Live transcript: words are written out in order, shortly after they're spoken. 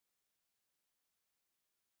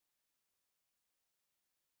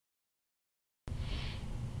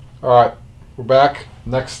Alright, we're back.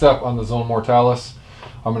 Next step on the Zone Mortalis.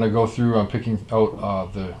 I'm going to go through, I'm picking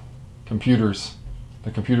out the computers,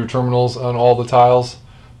 the computer terminals on all the tiles.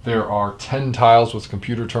 There are 10 tiles with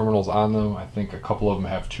computer terminals on them. I think a couple of them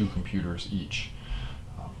have 2 computers each.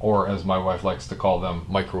 Or as my wife likes to call them,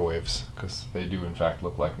 microwaves, because they do in fact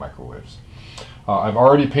look like microwaves. I've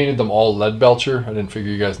already painted them all lead belcher. I didn't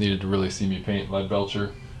figure you guys needed to really see me paint lead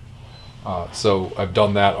belcher. So I've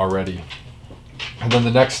done that already. And then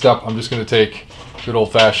the next step, I'm just going to take good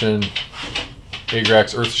old-fashioned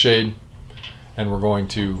Agrax Earthshade, and we're going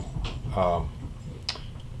to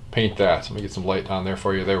paint that. So let me get some light on there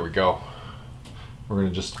for you. There we go. We're going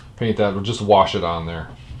to just paint that. We'll just wash it on there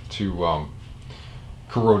to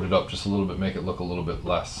corrode it up just a little bit, make it look a little bit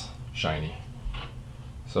less shiny.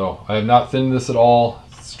 So I have not thinned this at all.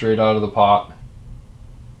 It's straight out of the pot.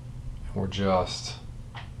 And we're just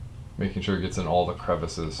making sure it gets in all the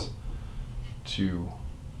crevices to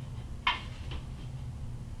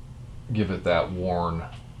give it that worn,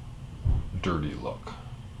 dirty look.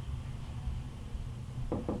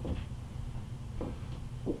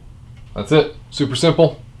 That's it. Super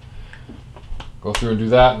simple. Go through and do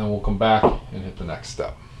that, and then we'll come back and hit the next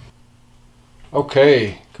step.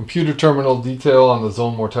 Okay, computer terminal detail on the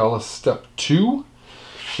Zone Mortalis step 2. I'm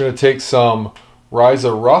going to take some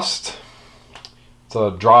Ryza Rust. It's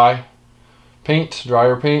a dryer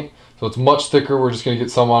paint. So it's much thicker. We're just going to get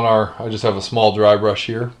some on our, I just have a small dry brush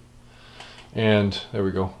here. And there we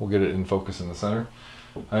go. We'll get it in focus in the center.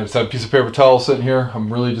 I just have a piece of paper towel sitting here.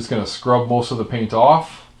 I'm really just going to scrub most of the paint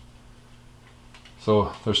off.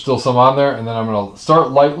 So there's still some on there. And then I'm going to start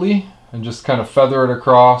lightly and just kind of feather it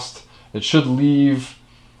across. It should leave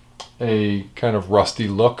a kind of rusty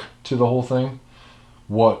look to the whole thing.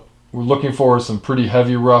 What we're looking for is some pretty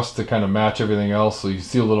heavy rust to kind of match everything else, so you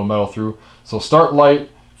see a little metal through. So start light,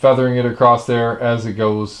 feathering it across there as it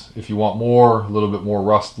goes. If you want more, a little bit more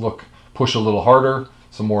rust look, push a little harder,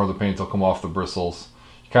 some more of the paint will come off the bristles.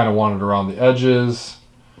 You kind of want it around the edges,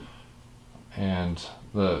 and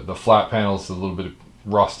the flat panels, a little bit of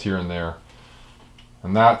rust here and there.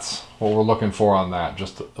 And that's what we're looking for on that,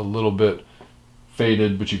 just a little bit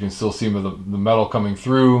faded, but you can still see the metal coming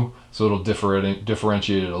through, so it'll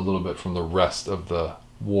differentiate it a little bit from the rest of the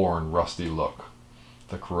worn, rusty look,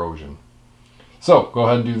 the corrosion. So go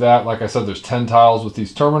ahead and do that. Like I said, there's 10 tiles with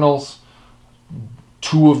these terminals.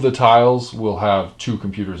 2 of the tiles will have 2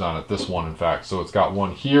 computers on it. This one, in fact. So it's got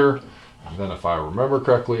one here, and then if I remember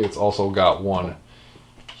correctly, it's also got one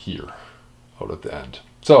here, out at the end.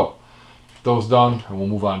 So those done, and we'll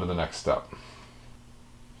move on to the next step.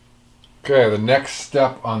 Okay, the next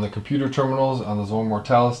step on the computer terminals on the Zone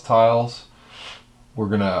Mortalis tiles, we're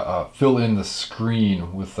gonna fill in the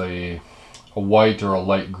screen with a white or a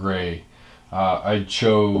light gray. I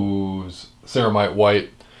chose ceramite white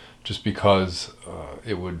just because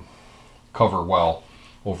it would cover well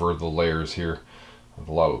over the layers here.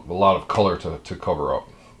 A lot of color to cover up.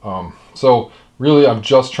 So really, I'm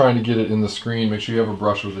just trying to get it in the screen. Make sure you have a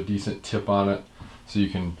brush with a decent tip on it so you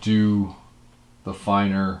can do the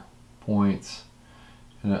finer points.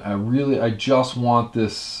 And I just want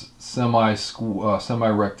this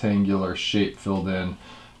semi-rectangular shape filled in.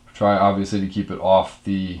 Try obviously to keep it off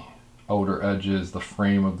the outer edges, the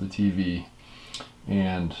frame of the TV.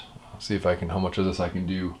 And I'll see if I can, how much of this I can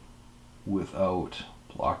do without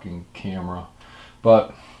blocking camera.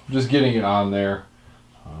 But just getting it on there.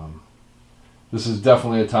 This is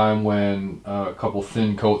definitely a time when a couple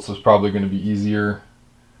thin coats is probably going to be easier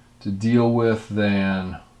to deal with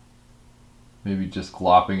than maybe just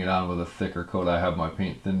glopping it on with a thicker coat. I have my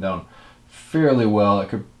paint thinned down fairly well. It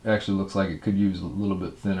could actually looks like it could use a little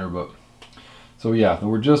bit thinner, but so yeah,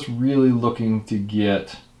 we're just really looking to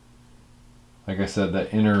get, like I said,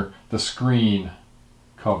 the screen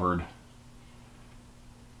covered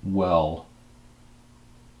well.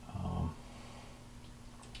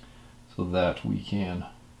 So that we can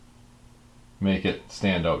make it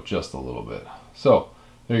stand out just a little bit. So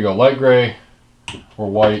there you go, light gray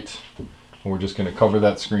or white, and we're just going to cover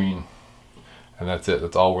that screen, and that's it.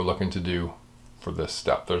 That's all we're looking to do for this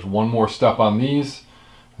step. There's one more step on these,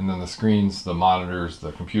 and then the screens, the monitors,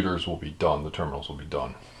 the computers will be done, the terminals will be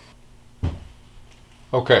done.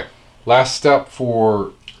 Okay, last step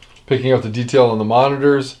for picking out the detail on the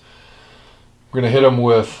monitors. We're going to hit them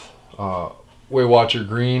with Weight Watcher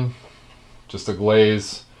green, just a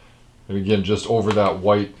glaze, and again just over that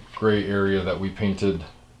white gray area that we painted,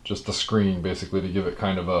 just the screen basically, to give it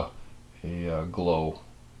kind of a glow.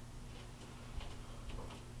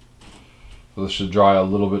 So this should dry a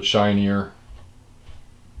little bit shinier,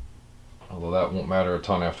 although that won't matter a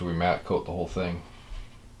ton after we matte coat the whole thing,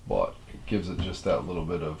 but it gives it just that little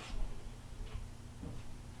bit of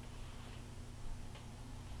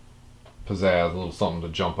pizzazz, a little something to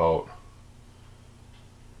jump out.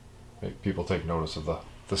 Make people take notice of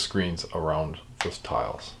the screens around the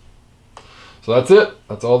tiles. So that's it.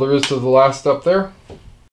 That's all there is to the last step there.